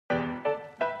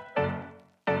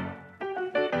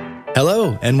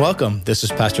Hello and welcome. This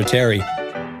is Pastor Terry,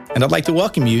 and I'd like to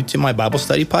welcome you to my Bible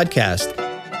study podcast.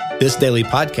 This daily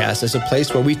podcast is a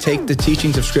place where we take the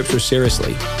teachings of Scripture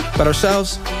seriously, but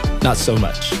ourselves, not so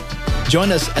much.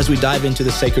 Join us as we dive into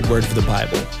the sacred word of the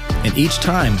Bible, and each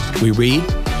time we read,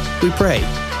 we pray,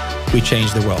 we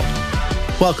change the world.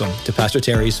 Welcome to Pastor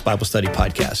Terry's Bible Study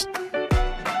Podcast.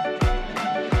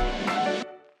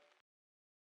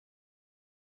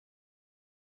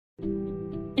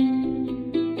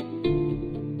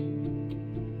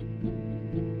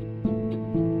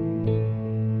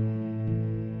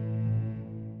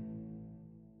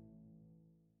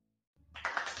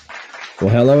 Well,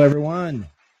 hello, everyone.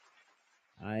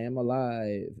 I am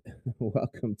alive.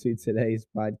 Welcome to today's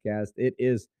podcast. It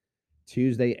is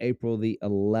Tuesday, April the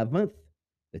 11th,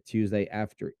 the Tuesday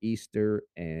after Easter.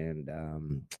 And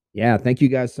thank you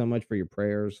guys so much for your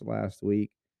prayers last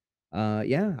week.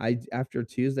 After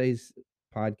Tuesday's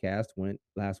podcast went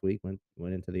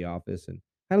into the office and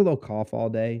had a little cough all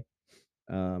day.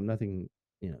 Nothing,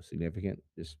 significant,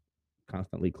 just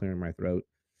constantly clearing my throat.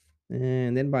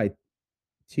 And then by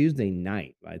Tuesday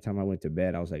night, by the time I went to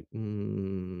bed, I was like, I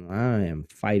am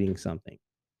fighting something.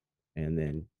 And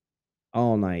then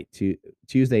all night to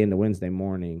Tuesday into Wednesday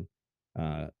morning,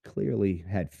 clearly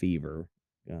had fever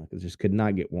because just could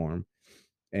not get warm.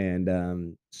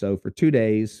 And so for 2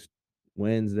 days,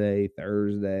 Wednesday,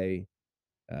 Thursday,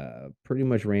 pretty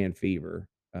much ran fever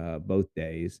both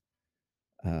days.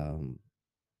 Um,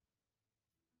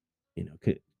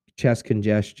 Chest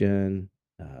congestion.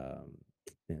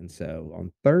 And so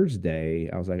on Thursday,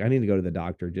 I was like, I need to go to the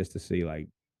doctor just to see,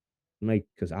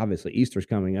 because obviously Easter's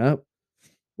coming up.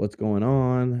 What's going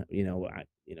on?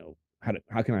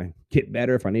 How can I get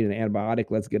better? If I need an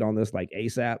antibiotic, let's get on this like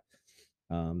ASAP.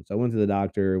 So I went to the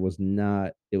doctor.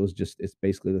 It's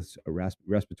basically this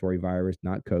respiratory virus,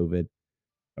 not COVID,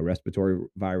 a respiratory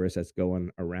virus that's going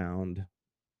around.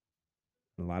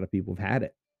 A lot of people have had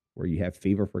it, where you have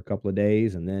fever for a couple of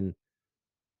days and then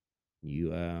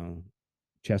you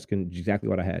exactly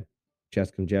what I had,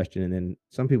 chest congestion, and then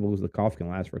some people the cough can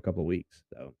last for a couple of weeks.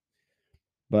 So,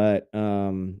 but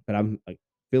I'm like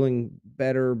feeling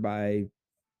better by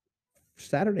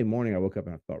Saturday morning. I woke up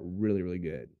and I felt really, really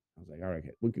good. I was like, all right,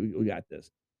 we got this.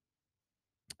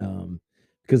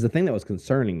 Because the thing that was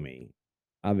concerning me,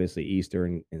 obviously Easter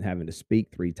and having to speak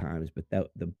 3 times, but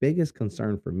the biggest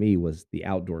concern for me was the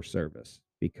outdoor service,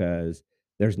 because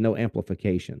there's no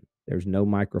amplification, there's no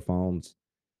microphones,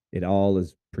 it all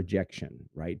is projection,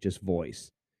 right? Just voice.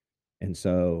 And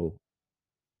so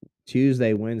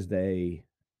Wednesday,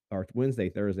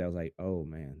 Thursday, I was like, oh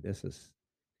man, this is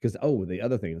because the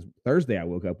other thing is Thursday I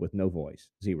woke up with no voice,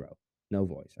 zero, no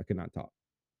voice. I could not talk,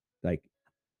 like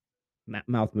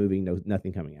mouth moving,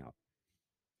 nothing coming out.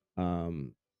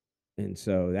 And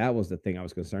so that was the thing I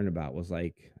was concerned about, was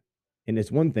like, and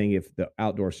it's one thing if the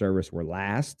outdoor service were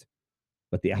last,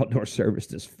 but the outdoor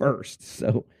service is first.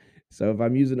 So if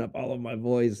I'm using up all of my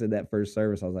voice in that first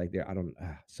service, I was like, I don't.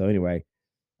 So anyway,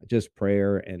 just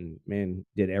prayer, and man,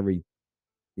 did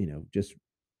just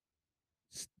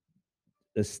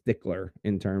a stickler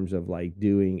in terms of like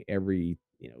doing every,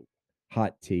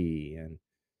 hot tea and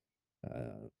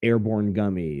airborne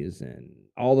gummies and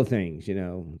all the things,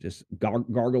 just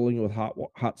gargling with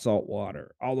hot salt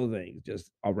water, all the things just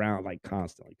around, like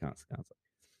constantly.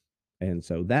 And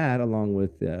so that, along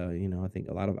with, I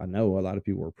know a lot of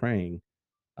people were praying.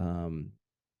 Um,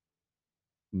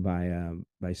 by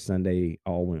Sunday,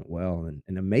 all went well,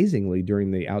 and amazingly,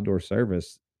 during the outdoor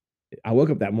service, I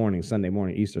woke up that morning, Sunday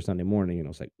morning, Easter Sunday morning, and I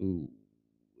was like, ooh,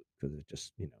 because it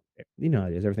just, how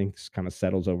it is, everything just kind of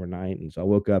settles overnight. And so I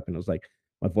woke up and it was like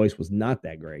my voice was not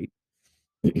that great.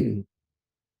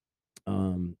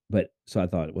 But so I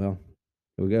thought, well,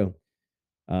 here we go.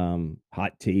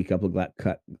 Hot tea, couple of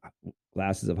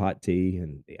glasses of hot tea,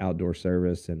 and the outdoor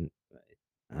service, and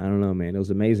I don't know, man. It was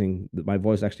amazing that my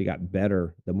voice actually got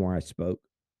better the more I spoke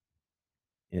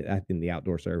in the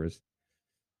outdoor service.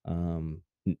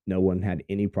 No one had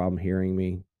any problem hearing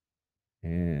me,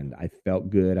 and I felt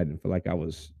good. I didn't feel like I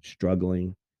was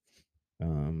struggling.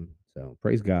 So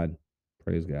praise God,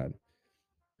 praise God.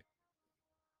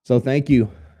 So thank you,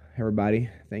 everybody.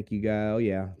 Thank you, guys. Oh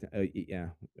yeah.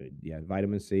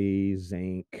 Vitamin C,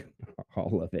 zinc,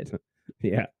 all of it.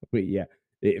 Yeah.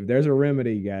 If there's a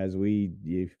remedy, guys,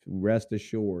 rest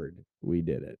assured we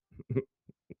did it,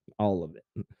 all of it.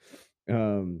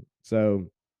 So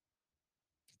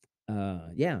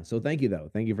thank you, though.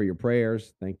 Thank you for your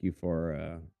prayers. Thank you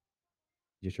for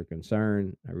just your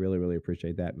concern. I really, really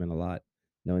appreciate that. It meant a lot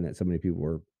knowing that so many people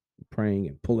were praying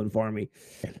and pulling for me.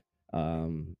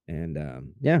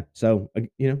 Yeah, so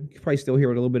you can probably still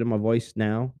hear a little bit of my voice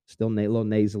now, still a little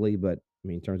nasally, but I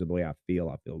mean, in terms of the way I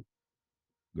feel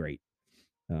great.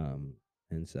 Um,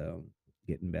 and so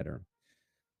getting better.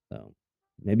 So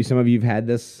maybe some of you've had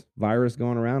this virus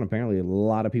going around. Apparently, a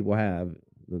lot of people have.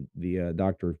 The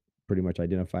doctor pretty much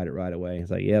identified it right away.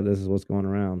 It's like, yeah, this is what's going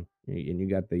around, and you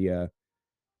got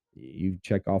you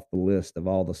check off the list of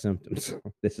all the symptoms.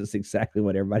 This is exactly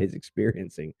what everybody's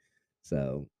experiencing.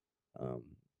 So, um,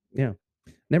 yeah,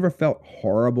 never felt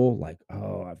horrible. Like,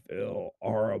 oh, I feel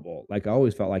horrible. Like I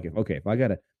always felt like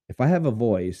if I have a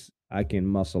voice, I can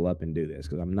muscle up and do this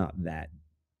because I'm not that.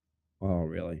 Oh,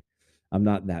 really? I'm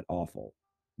not that awful,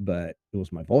 but it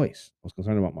was my voice. I was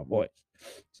concerned about my voice.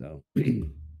 So,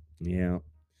 yeah.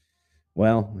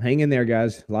 Well, hang in there,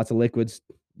 guys. Lots of liquids.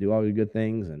 Do all the good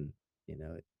things, and you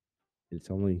know,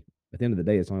 it's only at the end of the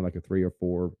day, it's only like a 3 or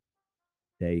 4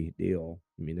 day deal.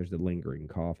 I mean, there's the lingering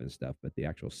cough and stuff, but the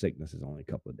actual sickness is only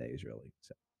a couple of days, really.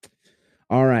 So,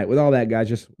 all right, with all that, guys,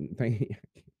 just thank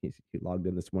you logged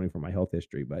in this morning for my health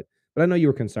history, but I know you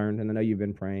were concerned, and I know you've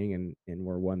been praying and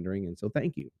were wondering, and so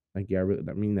thank you. I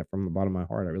mean that from the bottom of my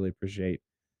heart. I really appreciate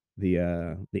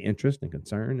the interest and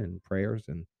concern and prayers,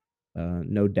 and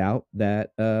no doubt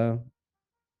that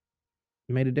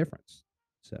made a difference.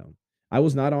 So I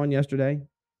was not on yesterday.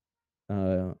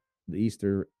 Uh, the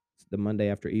Easter, the Monday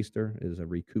after Easter is a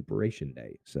recuperation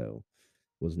day, so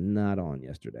was not on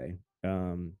yesterday.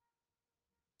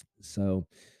 So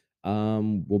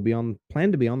we'll be on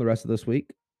plan to be on the rest of this week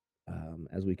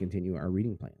as we continue our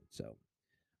reading plan. So,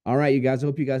 all right, you guys. I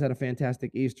hope you guys had a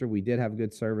fantastic Easter. We did have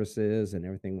good services, and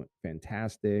everything went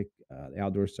fantastic. The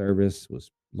outdoor service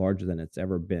was larger than it's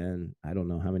ever been. I don't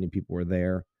know how many people were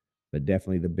there, but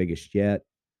definitely the biggest yet.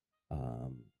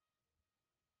 Um,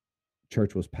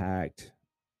 Church was packed.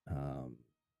 Um,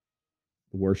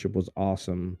 the worship was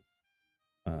awesome.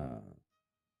 Uh,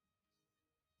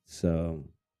 so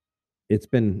it's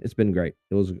been great.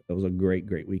 It was a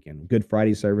great weekend. Good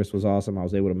Friday service was awesome. I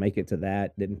was able to make it to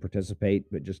that. Didn't participate,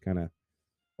 but just kind of,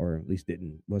 or at least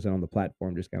wasn't on the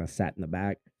platform. Just kind of sat in the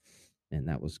back, and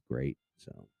that was great.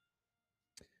 So,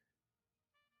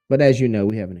 but as you know,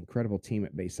 we have an incredible team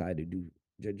at Bayside who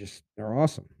they're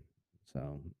awesome.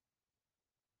 So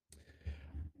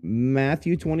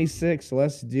Matthew 26.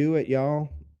 Let's do it, y'all.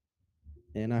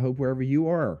 And I hope wherever you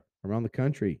are around the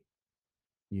country,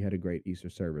 you had a great Easter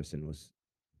service and was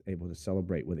able to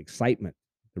celebrate with excitement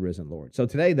the risen Lord. So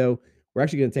today, though, we're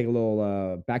actually going to take a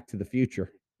little back to the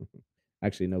future.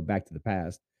 Actually, no, back to the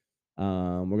past.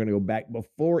 We're going to go back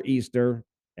before Easter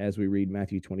as we read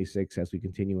Matthew 26 as we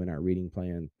continue in our reading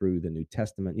plan through the New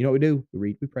Testament. You know what we do? We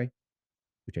read, we pray,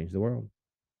 we change the world.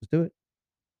 Let's do it.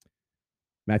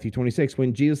 Matthew 26.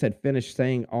 When Jesus had finished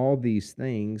saying all these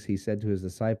things, he said to his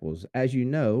disciples, as you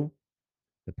know,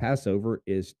 the Passover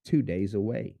is 2 days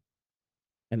away,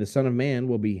 and the Son of Man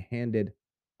will be handed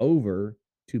over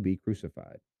to be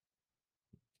crucified.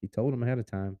 He told them ahead of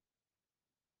time.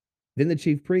 Then the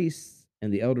chief priests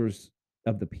and the elders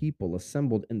of the people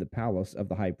assembled in the palace of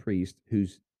the high priest,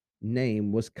 whose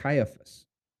name was Caiaphas,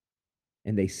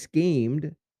 and they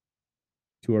schemed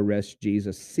to arrest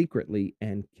Jesus secretly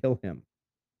and kill him.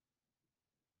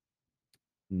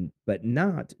 But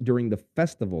not during the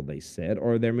festival, they said,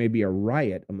 or there may be a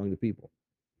riot among the people.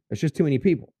 There's just too many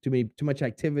people, too much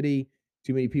activity,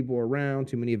 too many people around,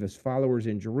 too many of his followers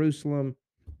in Jerusalem.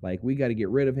 Like, we got to get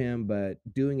rid of him, but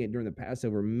doing it during the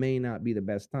Passover may not be the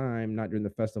best time, not during the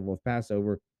festival of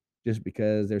Passover, just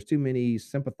because there's too many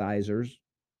sympathizers,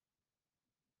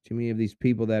 too many of these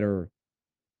people that are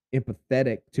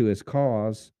empathetic to his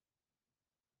cause,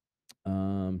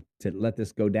 to let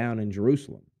this go down in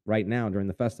Jerusalem right now during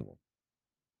the festival.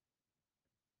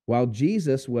 While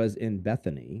Jesus was in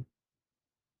Bethany,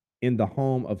 in the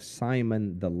home of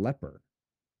Simon the leper,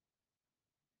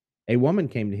 a woman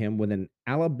came to him with an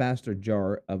alabaster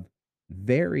jar of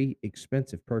very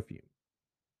expensive perfume,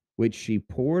 which she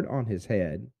poured on his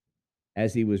head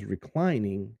as he was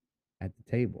reclining at the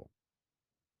table.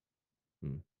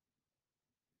 Hmm.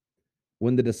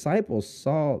 When the disciples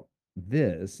saw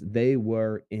this, they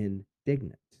were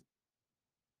indignant.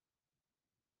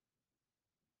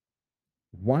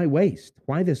 Why waste?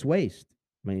 Why this waste?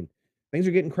 I mean, things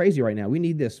are getting crazy right now. We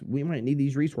need this. We might need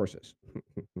these resources.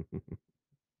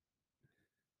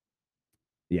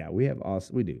 Yeah, we have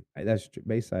awesome. We do. That's true.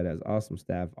 Bayside has awesome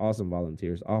staff, awesome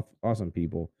volunteers, awesome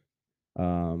people.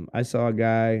 I saw a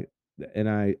guy, and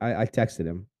I texted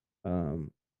him. Um,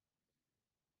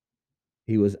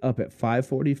 he was up at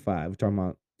 5:45. Talking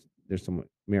about, there's someone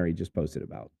Mary just posted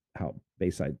about how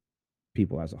Bayside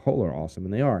people as a whole are awesome,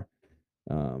 and they are.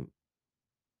 Um,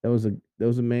 There was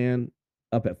a man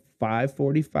up at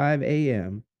 5:45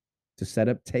 a.m. to set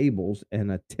up tables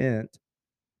and a tent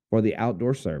for the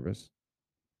outdoor service,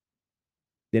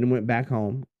 then went back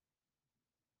home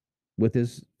with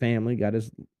his family, got his,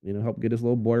 helped get his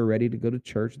little boy ready to go to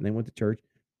church, and they went to church,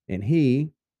 and he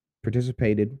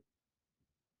participated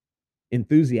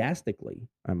enthusiastically,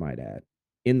 I might add,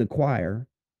 in the choir,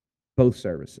 both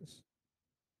services.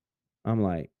 I'm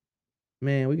like,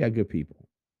 man, we got good people.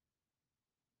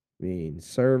 I mean,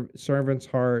 servant's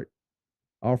heart,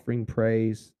 offering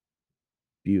praise,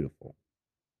 beautiful,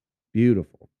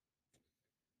 beautiful.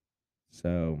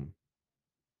 So,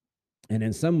 and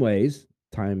in some ways,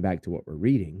 tying back to what we're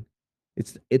reading,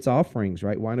 it's offerings,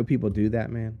 right? Why do people do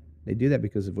that, man? They do that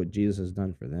because of what Jesus has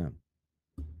done for them.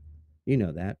 You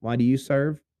know that. Why do you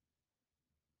serve?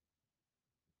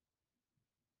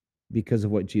 Because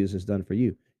of what Jesus has done for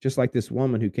you. Just like this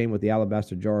woman who came with the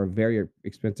alabaster jar of very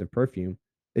expensive perfume,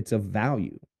 it's of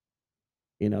value,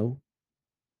 you know,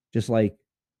 just like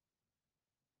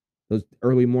those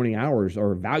early morning hours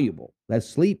are valuable. That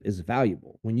sleep is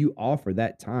valuable. When you offer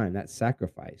that time, that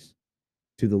sacrifice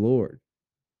to the Lord,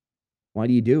 why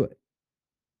do you do it?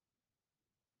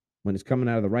 When it's coming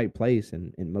out of the right place,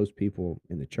 and most people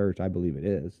in the church, I believe it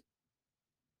is,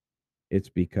 it's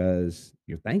because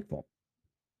you're thankful.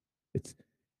 It's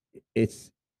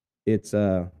it's it's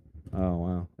oh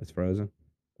wow, it's frozen.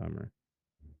 Bummer.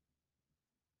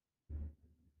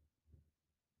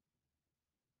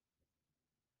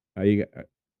 Are you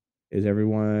is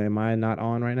everyone am I not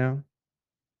on right now?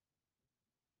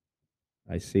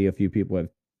 I see a few people have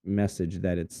messaged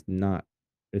that it's not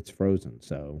it's frozen.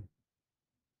 So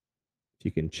if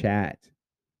you can chat,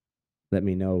 let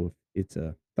me know if it's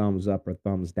a thumbs up or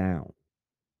thumbs down.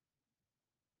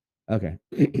 Okay.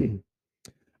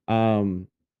 um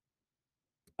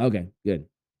okay, good.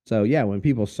 So yeah, when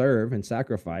people serve and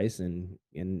sacrifice and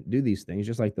do these things,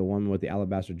 just like the woman with the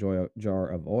alabaster jar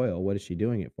of oil, what is she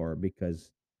doing it for?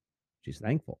 Because she's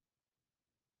thankful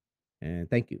and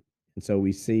thank you. And so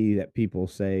we see that people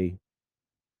say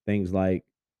things like,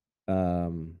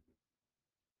 um,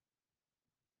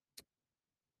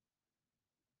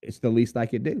 it's the least I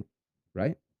could do,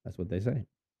 right? That's what they say.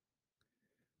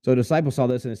 So the disciples saw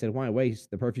this and they said, why waste?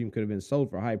 The perfume could have been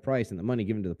sold for a high price and the money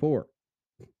given to the poor.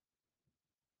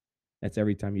 That's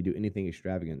every time you do anything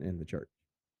extravagant in the church.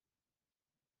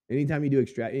 Anytime you do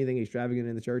anything extravagant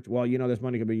in the church, well, this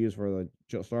money could be used for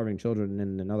the starving children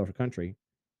in another country.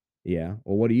 Yeah.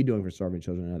 Well, what are you doing for starving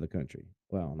children in another country?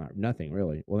 Well, nothing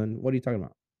really. Well, then what are you talking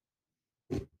about?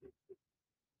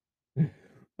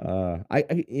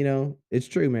 It's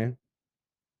true, man.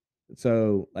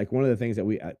 So, like, one of the things that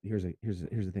here's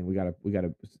the thing, we gotta,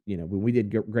 when we did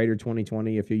Greater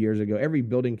 2020 a few years ago, every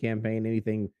building campaign,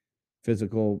 anything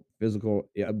physical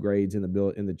upgrades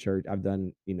in the church, I've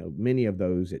done, many of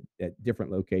those at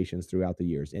different locations throughout the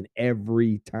years, and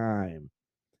every time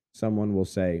someone will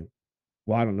say,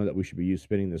 "Well, I don't know that we should be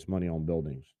spending this money on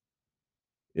buildings.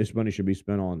 This money should be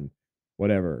spent on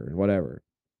whatever and whatever."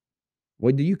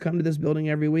 Well, do you come to this building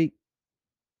every week?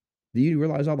 Do you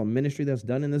realize all the ministry that's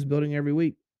done in this building every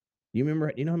week? You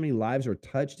know how many lives are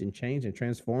touched and changed and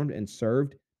transformed and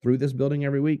served through this building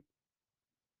every week?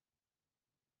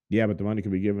 Yeah, but the money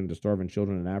could be given to starving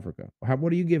children in Africa.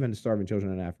 What are you giving to starving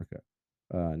children in Africa?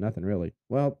 Nothing really.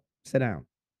 Well, sit down.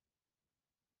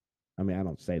 I mean, I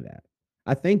don't say that.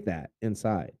 I think that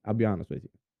inside. I'll be honest with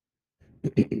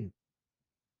you.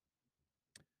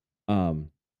 um,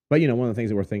 but one of the things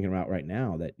that we're thinking about right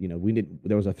now that we did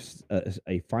there was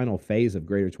a final phase of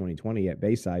Greater 2020 at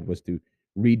Bayside was to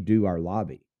redo our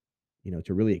lobby.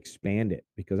 To really expand it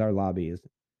because our lobby is,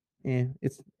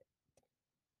 it's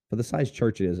for the size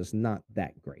church it is, it's not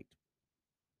that great.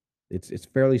 It's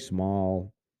fairly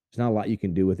small. There's not a lot you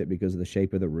can do with it because of the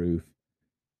shape of the roof.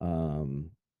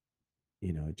 Um,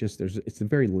 just it's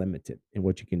very limited in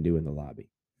what you can do in the lobby.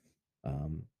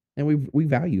 And we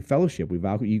value fellowship, we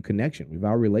value connection, we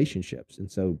value relationships,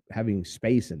 and so having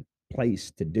space and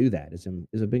place to do that is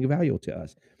a big value to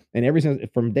us. And ever since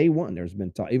from day one, there's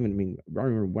been talk. Even I mean, I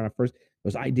remember when I first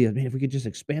those ideas, man, if we could just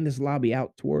expand this lobby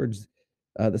out towards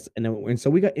this, and so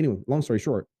we got anyway. Long story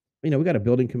short, we got a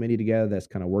building committee together that's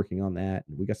kind of working on that,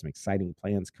 and we got some exciting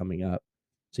plans coming up.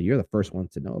 So you're the first one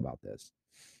to know about this.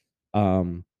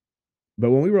 But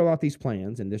when we roll out these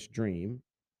plans and this dream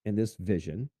and this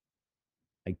vision,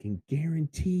 I can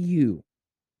guarantee you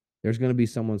there's going to be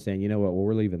someone saying, you know what, well,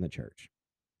 we're leaving the church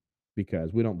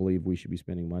because we don't believe we should be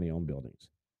spending money on buildings.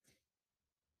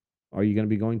 Are you going to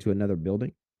be going to another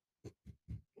building?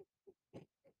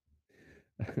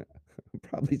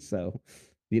 Probably so.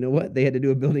 You know what? They had to do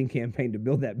a building campaign to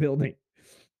build that building.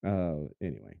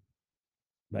 Anyway,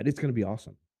 but it's going to be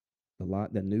awesome.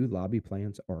 The new lobby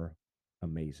plans are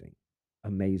amazing,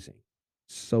 amazing,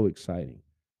 so exciting.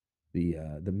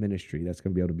 The ministry that's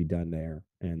going to be able to be done there,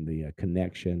 and the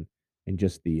connection, and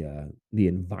just the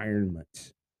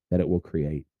environment that it will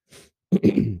create.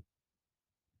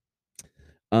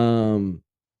 um.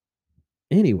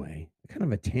 Anyway, kind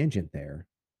of a tangent there.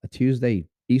 A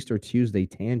Easter Tuesday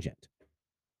tangent.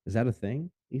 Is that a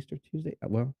thing? Easter Tuesday?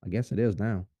 Well, I guess it is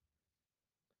now.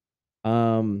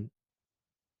 Um,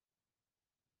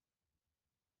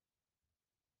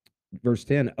 Verse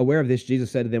 10, aware of this, Jesus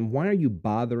said to them, why are you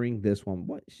bothering this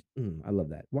woman? I love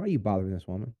that. Why are you bothering this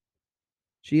woman?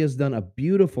 She has done a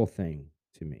beautiful thing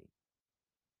to me.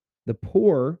 The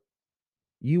poor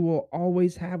you will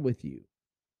always have with you,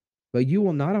 but you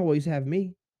will not always have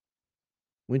me.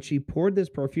 When she poured this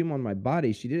perfume on my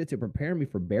body, she did it to prepare me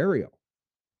for burial.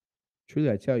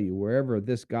 Truly, I tell you, wherever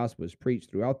this gospel is preached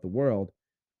throughout the world,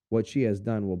 what she has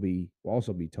done will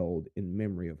also be told in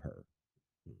memory of her.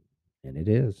 And it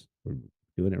is. We're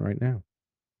doing it right now.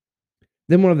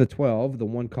 Then one of the 12, the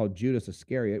one called Judas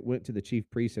Iscariot, went to the chief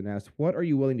priests and asked, what are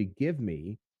you willing to give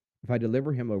me if I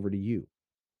deliver him over to you?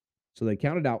 So they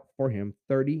counted out for him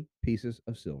 30 pieces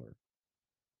of silver,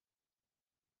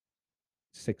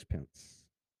 sixpence.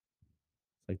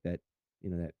 It's like that,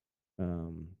 that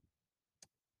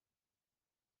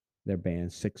their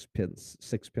band, sixpence,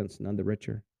 none the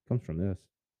richer. Comes from this.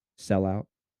 Sell out.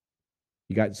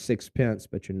 You got sixpence,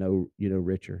 but you're no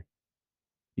richer.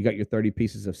 You got your 30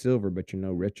 pieces of silver, but you're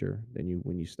no richer than you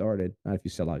when you started. Not if you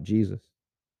sell out Jesus.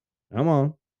 Come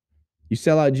on. You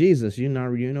sell out Jesus,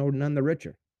 none the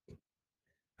richer.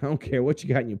 I don't care what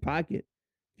you got in your pocket.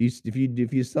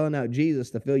 If you're selling out Jesus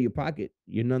to fill your pocket,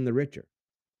 you're none the richer.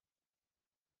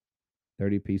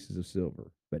 30 pieces of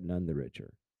silver, but none the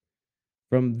richer.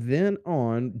 From then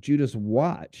on, Judas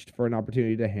watched for an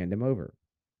opportunity to hand him over.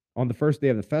 On the first day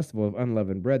of the festival of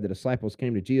unleavened bread, the disciples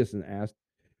came to Jesus and asked,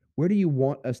 where do you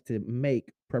want us to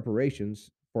make preparations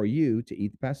for you to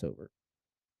eat the Passover?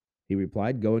 He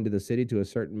replied, go into the city to a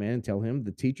certain man and tell him,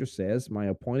 the teacher says, my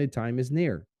appointed time is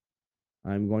near.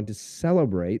 I'm going to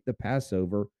celebrate the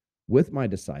Passover with my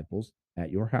disciples at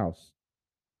your house.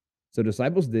 So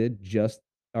disciples did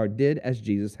as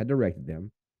Jesus had directed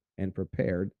them and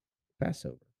prepared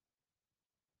Passover.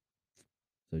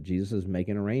 So Jesus is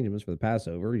making arrangements for the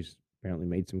Passover. He's apparently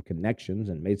made some connections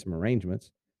and made some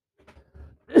arrangements.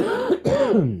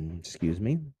 Excuse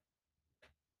me.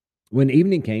 When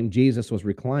evening came, Jesus was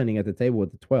reclining at the table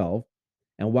with the 12,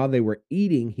 and while they were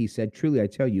eating, he said, truly, I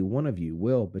tell you, one of you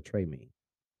will betray me.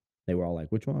 They were all like,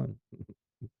 which one?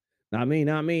 Not me,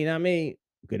 not me, not me.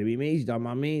 Could it be me? He's talking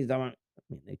about me. He's talking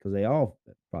about, because they all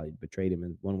probably betrayed him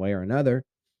in one way or another.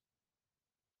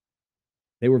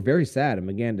 They were very sad and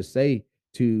began to say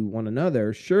to one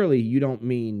another, surely you don't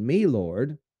mean me,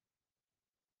 Lord.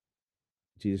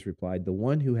 Jesus replied, the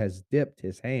one who has dipped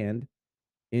his hand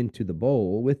into the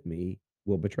bowl with me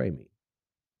will betray me.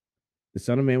 The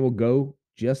Son of Man will go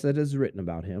just as it is written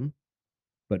about him,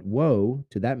 but woe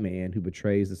to that man who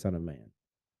betrays the Son of Man.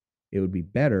 It would be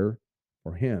better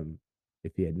for him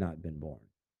if he had not been born.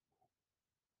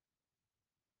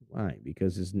 Why?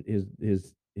 Because he's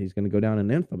going to go down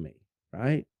in infamy,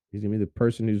 right? He's going to be the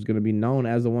person who's going to be known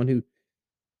as the one who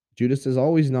Judas is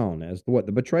always known as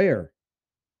the betrayer.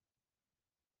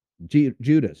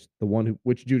 Judas,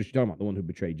 which Judas you talking about? The one who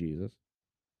betrayed Jesus.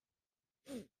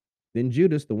 Then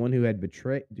Judas, the one who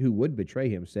would betray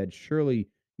him, said, surely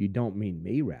you don't mean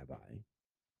me, Rabbi.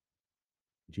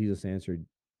 Jesus answered,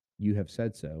 you have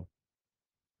said so.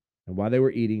 And while they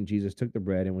were eating, Jesus took the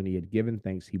bread, and when he had given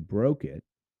thanks, he broke it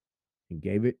and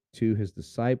gave it to his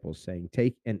disciples, saying,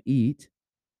 take and eat.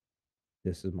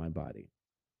 This is my body.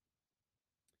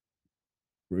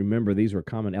 Remember, these were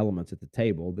common elements at the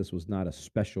table. This was not a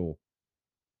special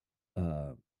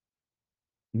uh,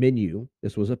 menu.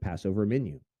 This was a Passover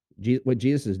menu. What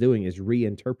Jesus is doing is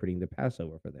reinterpreting the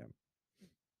Passover for them.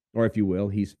 Or if you will,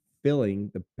 he's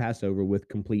filling the Passover with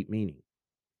complete meaning.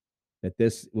 That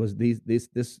this was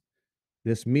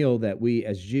this meal that we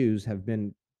as Jews have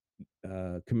been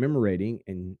commemorating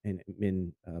and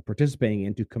been participating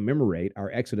in to commemorate our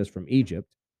exodus from Egypt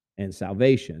and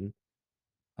salvation,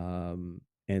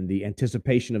 and the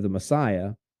anticipation of the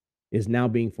Messiah is now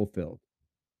being fulfilled.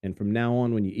 And from now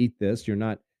on, when you eat this, you're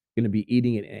not going to be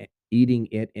eating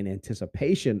it in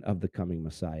anticipation of the coming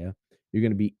Messiah. You're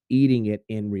going to be eating it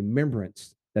in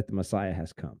remembrance that the Messiah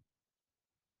has come.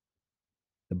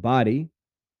 The body,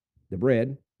 the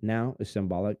bread, now is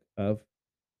symbolic of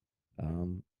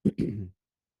the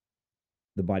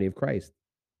body of Christ.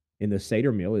 In the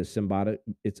Seder meal is symbolic,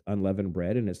 it's unleavened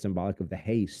bread, and it's symbolic of the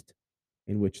haste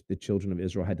in which the children of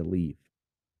Israel had to leave.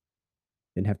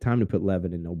 Didn't have time to put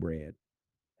leaven in no bread.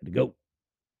 Had to go.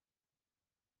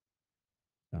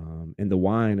 And the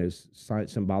wine is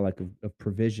symbolic of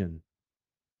provision.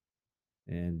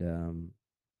 And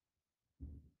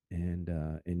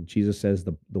and Jesus says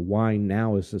the wine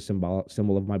now is a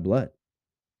symbol of my blood,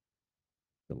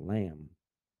 the lamb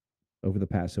over the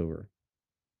Passover.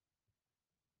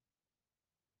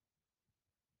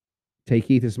 Take,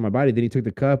 eat, this is my body. Then he took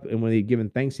the cup, and when he had given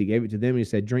thanks, he gave it to them, and he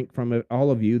said, drink from it, all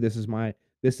of you. This is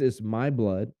my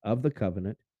blood of the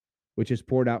covenant, which is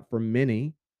poured out for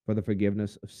many for the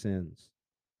forgiveness of sins.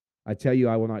 I tell you,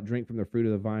 I will not drink from the fruit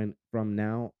of the vine from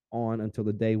now on until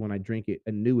the day when I drink it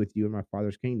anew with you in my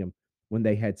Father's kingdom. When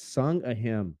they had sung a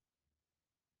hymn,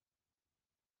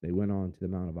 they went on to the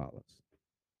Mount of Olives.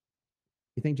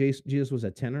 You think Jesus was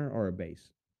a tenor or a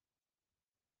bass?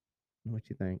 What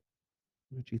you think?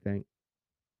 What you think?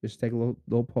 Just take a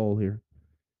little poll here.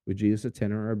 Was Jesus a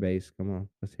tenor or a bass? Come on,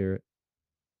 let's hear it.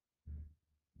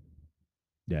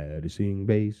 Daddy sing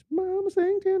bass, mama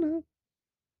sing tenor.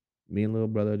 Me and little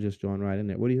brother just joined right in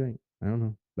there. What do you think? I don't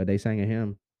know, but they sang a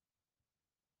hymn.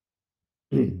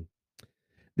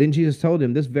 Then Jesus told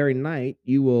him, "This very night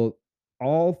you will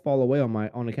all fall away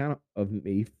on account of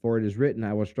me, for it is written,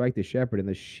 I will strike the shepherd, and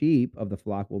the sheep of the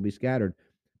flock will be scattered.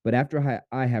 But after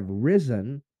I have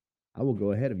risen, I will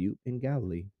go ahead of you in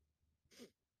Galilee."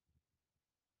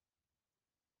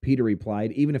 Peter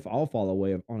replied, "Even if all fall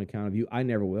away on account of you, I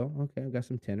never will." Okay, I've got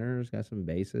some tenors, got some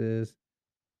basses.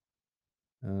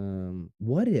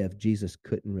 What if Jesus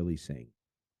couldn't really sing?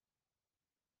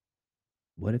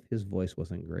 What if his voice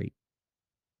wasn't great?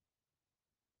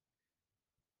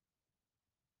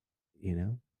 You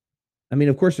know, I mean,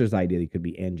 of course, there's the idea that he could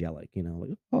be angelic.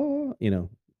 Like, oh,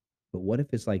 But what if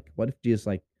Jesus,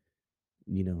 like,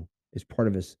 as part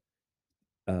of his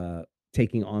uh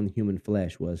taking on human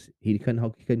flesh was he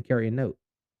couldn't carry a note?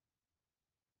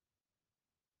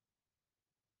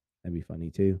 That'd be funny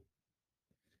too.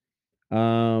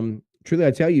 Truly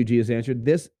I tell you, Jesus answered,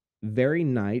 this very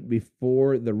night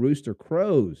before the rooster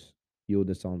crows, you will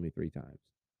disown me 3 times.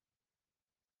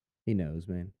 He knows,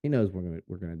 man. He knows we're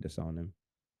gonna disown him.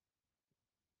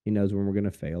 He knows when we're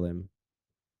gonna fail him.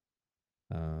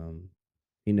 Um,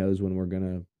 he knows when we're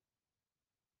gonna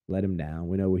let him down.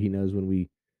 He knows when we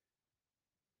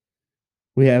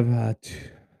have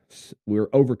we're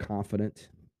overconfident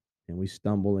and we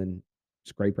stumble and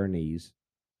scrape our knees,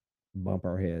 bump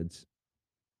our heads,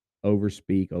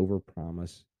 overspeak,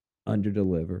 overpromise,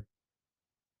 underdeliver.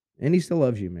 And he still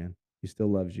loves you, man. He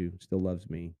still loves you, still loves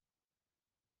me.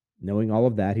 Knowing all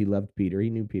of that, he loved Peter.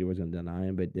 He knew Peter was going to deny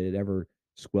him, but did it ever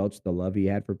squelch the love he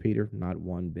had for Peter? Not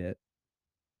one bit.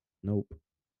 Nope.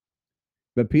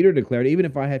 But Peter declared, even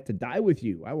if I have to die with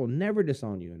you, I will never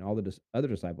disown you. And all the other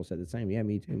disciples said the same. Yeah,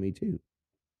 me too, me too.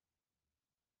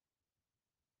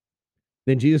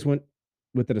 Then Jesus went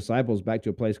with the disciples back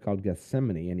to a place called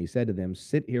Gethsemane, and he said to them,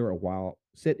 sit here while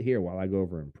I go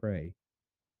over and pray.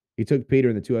 He took Peter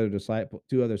and the two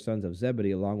other sons of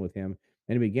Zebedee along with him,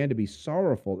 and he began to be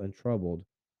sorrowful and troubled.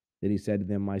 Then he said to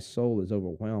them, my soul is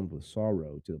overwhelmed with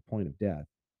sorrow to the point of death.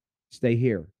 Stay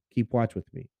here, keep watch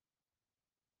with me.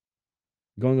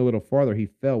 Going a little farther, he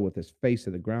fell with his face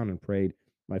to the ground and prayed,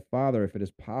 my Father, if it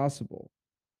is possible,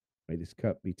 may this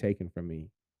cup be taken from me.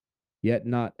 Yet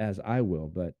not as I will,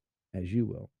 but as you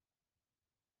will.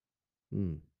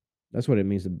 That's what it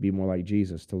means to be more like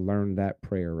Jesus, to learn that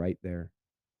prayer right there.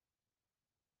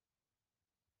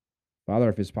 Father,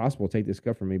 if it's possible, take this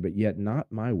cup from me, but yet not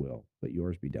my will, but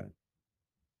yours be done.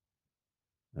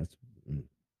 That's. Then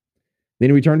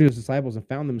he returned to his disciples and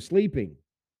found them sleeping.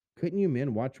 Couldn't you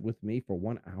men watch with me for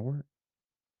 1 hour?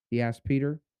 He asked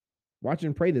Peter. Watch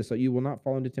and pray this so you will not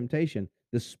fall into temptation.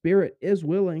 The spirit is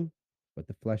willing, but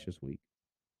the flesh is weak.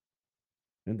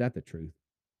 Isn't that the truth?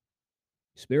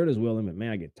 Spirit is willing, but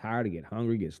man, I get tired, I get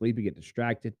hungry, get sleepy, get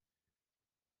distracted.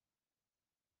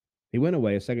 He went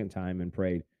away a second time and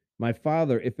prayed, my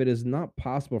Father, if it is not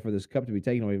possible for this cup to be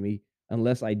taken away from me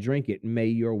unless I drink it, may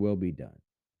your will be done.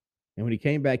 And when he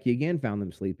came back, he again found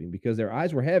them sleeping because their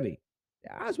eyes were heavy.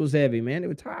 Their eyes was heavy, man. They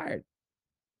were tired.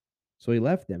 So he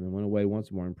left them and went away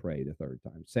once more and prayed a third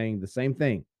time, saying the same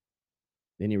thing.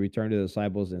 Then he returned to the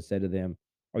disciples and said to them,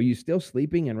 are you still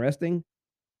sleeping and resting?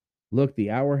 Look,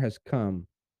 the hour has come,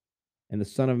 and the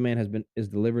Son of Man is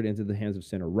delivered into the hands of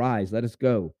sinner. Rise, let us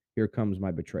go. Here comes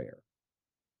my betrayer.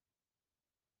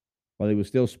 While he was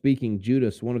still speaking,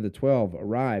 Judas, one of the 12,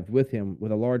 arrived with him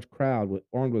with a large crowd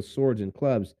armed with swords and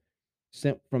clubs,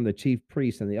 sent from the chief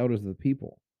priests and the elders of the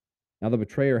people. Now the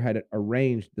betrayer had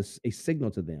arranged a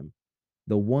signal to them.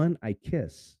 The one I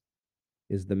kiss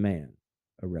is the man.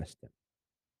 Arrest him.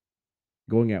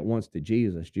 Going at once to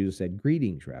Jesus, Jesus said,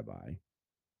 "Greetings, Rabbi,"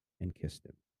 and kissed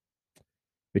him.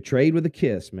 Betrayed with a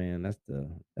kiss, man. That's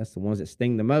the ones that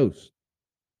sting the most.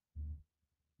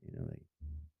 You know,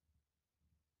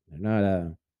 they're not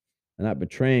they're not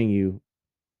betraying you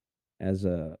as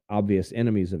obvious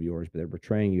enemies of yours, but they're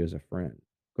betraying you as a friend.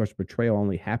 Of course, betrayal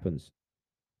only happens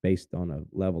based on a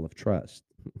level of trust,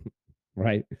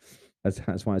 right?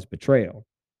 That's why it's betrayal.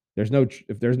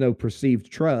 If there's no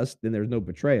perceived trust, then there's no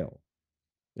betrayal.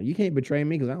 You can't betray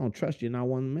me because I don't trust you not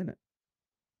 1 minute.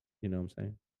 You know what I'm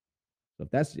saying?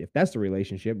 So if that's the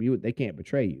relationship, they can't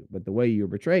betray you. But the way you're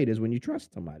betrayed is when you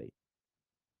trust somebody,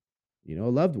 a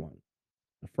loved one,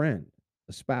 a friend,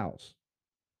 a spouse,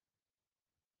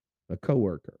 a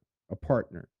coworker, a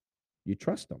partner. You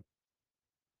trust them,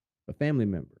 a family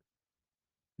member.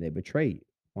 They betray you.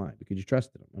 Why? Because you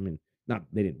trusted them. I mean, not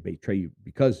they didn't betray you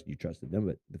because you trusted them,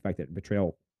 but the fact that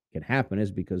betrayal can happen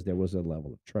is because there was a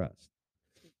level of trust.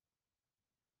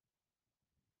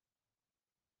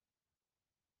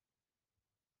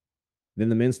 Then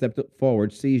the men stepped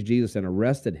forward, seized Jesus, and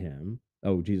arrested him.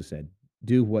 Oh, Jesus said,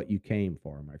 "Do what you came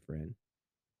for, my friend."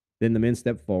 Then the men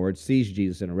stepped forward, seized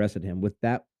Jesus, and arrested him. With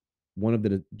that, one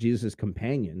of Jesus'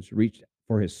 companions reached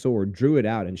for his sword, drew it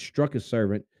out, and struck his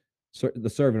servant, the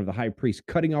servant of the high priest,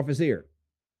 cutting off his ear.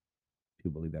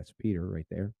 You believe that's Peter right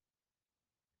there?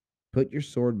 Put your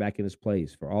sword back in its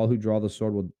place, for all who draw the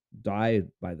sword will die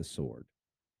by the sword.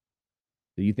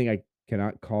 Do you think I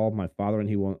cannot call my father and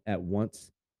he will at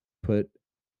once put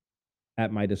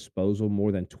at my disposal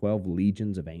more than 12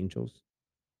 legions of angels?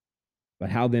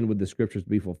 But how then would the scriptures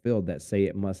be fulfilled that say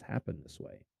it must happen this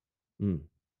way? Mm.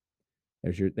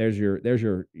 There's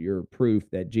your proof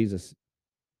that Jesus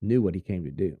knew what he came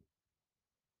to do.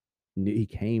 He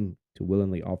came to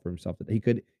willingly offer himself. He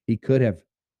could have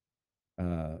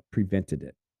prevented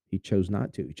it. He chose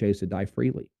not to. He chose to die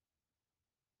freely.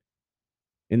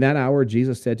 In that hour,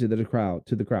 Jesus said to the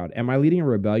crowd, "Am I leading a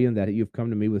rebellion that you've come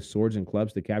to me with swords and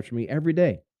clubs to capture me? Every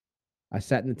day I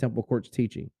sat in the temple courts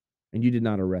teaching, and you did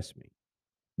not arrest me.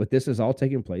 But this is all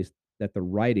taking place that the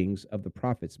writings of the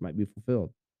prophets might be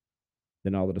fulfilled."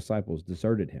 Then all the disciples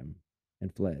deserted him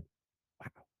and fled.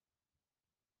 Wow.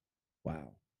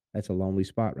 Wow. That's a lonely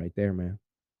spot right there, man.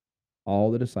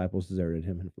 All the disciples deserted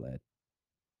him and fled.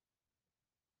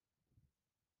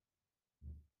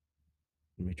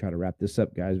 Let me try to wrap this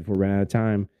up, guys, before we run out of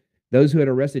time. Those who had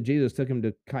arrested Jesus took him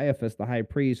to Caiaphas, the high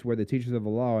priest, where the teachers of the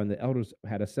law and the elders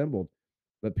had assembled.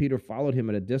 But Peter followed him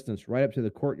at a distance, right up to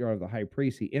the courtyard of the high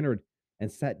priest. He entered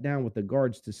and sat down with the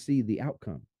guards to see the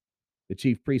outcome. The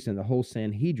chief priests and the whole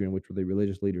Sanhedrin, which were the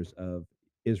religious leaders of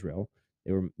Israel,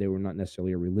 they were not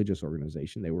necessarily a religious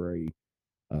organization.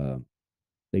 Uh,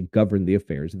 they governed the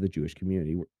affairs of the Jewish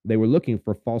community. They were looking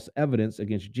for false evidence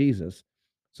against Jesus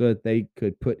so that they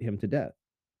could put him to death.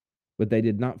 But they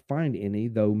did not find any,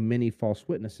 though many false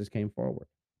witnesses came forward.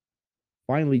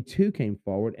 Finally, two came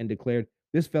forward and declared,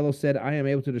 "This fellow said, I am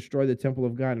able to destroy the temple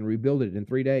of God and rebuild it in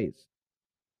 3 days."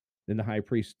 Then the high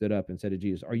priest stood up and said to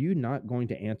Jesus, "Are you not going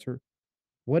to answer?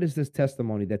 What is this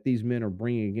testimony that these men are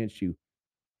bringing against you?"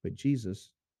 But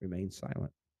Jesus remained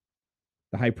silent.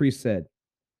 The high priest said,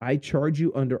 "I charge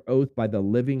you under oath by the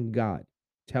living God.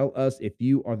 Tell us if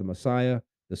you are the Messiah,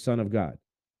 the Son of God."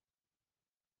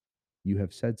 "You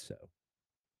have said so."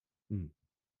 "Hmm,"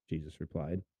 Jesus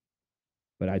replied.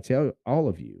 "But I tell all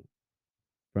of you,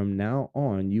 from now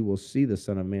on you will see the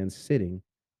Son of Man sitting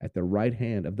at the right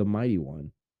hand of the Mighty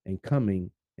One and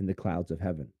coming in the clouds of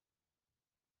heaven."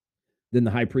 Then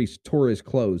the high priest tore his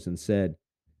clothes and said,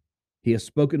 "He has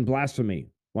spoken blasphemy.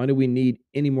 Why do we need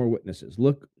any more witnesses?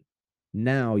 Look,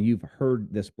 now you've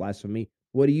heard this blasphemy.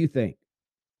 What do you think?"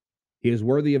 "He is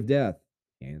worthy of death,"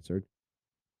 he answered.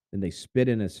 Then they spit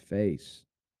in his face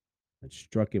and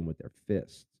struck him with their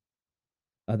fists.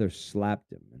 Others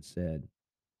slapped him and said,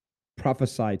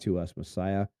 "Prophesy to us,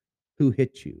 Messiah. Who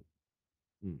hit you?"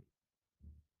 Hmm.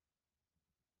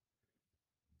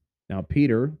 Now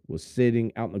Peter was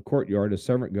sitting out in the courtyard. A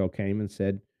servant girl came and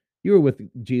said, "You were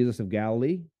with Jesus of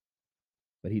Galilee."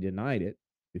 But he denied it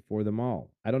before them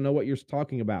all. "I don't know what you're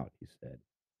talking about," he said.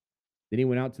 Then he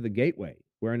went out to the gateway,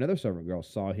 where another servant girl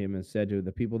saw him and said to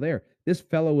the people there, "This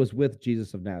fellow was with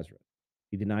Jesus of Nazareth."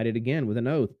 He denied it again with an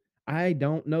oath, "I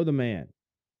don't know the man."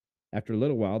 After a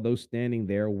little while, those standing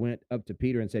there went up to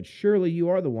Peter and said, "Surely you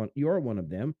are one of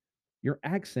them. Your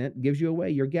accent gives you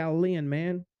away. You're Galilean,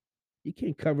 man. You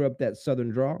can't cover up that southern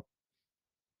drawl."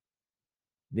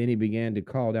 Then he began to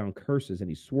call down curses and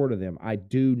he swore to them, "I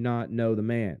do not know the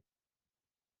man."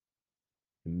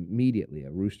 Immediately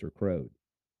a rooster crowed.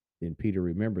 Then Peter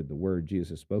remembered the word Jesus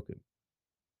had spoken.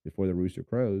 Before the rooster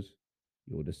crows,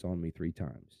 you will disown me 3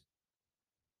 times.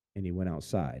 And he went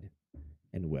outside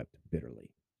and wept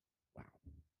bitterly. Wow.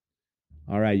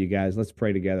 All right, you guys, let's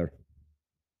pray together.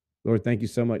 Lord, thank you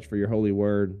so much for your holy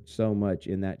word, so much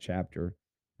in that chapter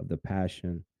of the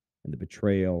passion and the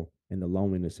betrayal and the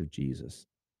loneliness of Jesus,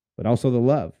 but also the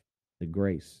love, the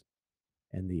grace,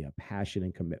 and the passion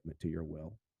and commitment to your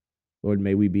will. Lord,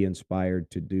 may we be inspired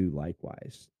to do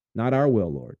likewise. Not our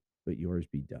will, Lord, but yours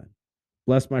be done.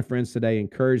 Bless my friends today.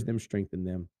 Encourage them, strengthen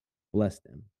them, bless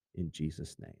them in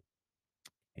Jesus' name.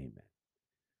 Amen.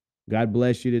 God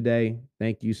bless you today.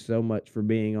 Thank you so much for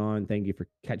being on. Thank you for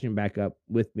catching back up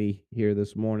with me here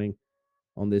this morning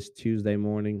on this Tuesday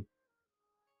morning.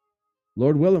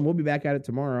 Lord willing, we'll be back at it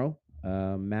tomorrow.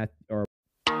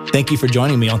 Thank you for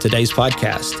joining me on today's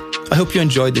podcast. I hope you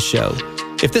enjoyed the show.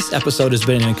 If this episode has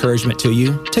been an encouragement to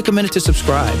you, take a minute to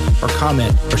subscribe or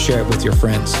comment or share it with your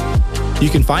friends. You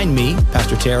can find me,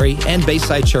 Pastor Terry, and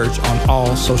Bayside Church on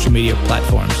all social media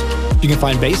platforms. You can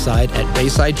find Bayside at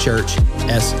Bayside Church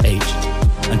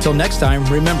SH. Until next time,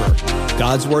 remember,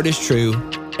 God's word is true.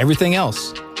 Everything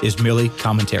else is merely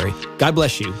commentary. God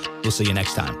bless you. We'll see you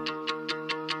next time.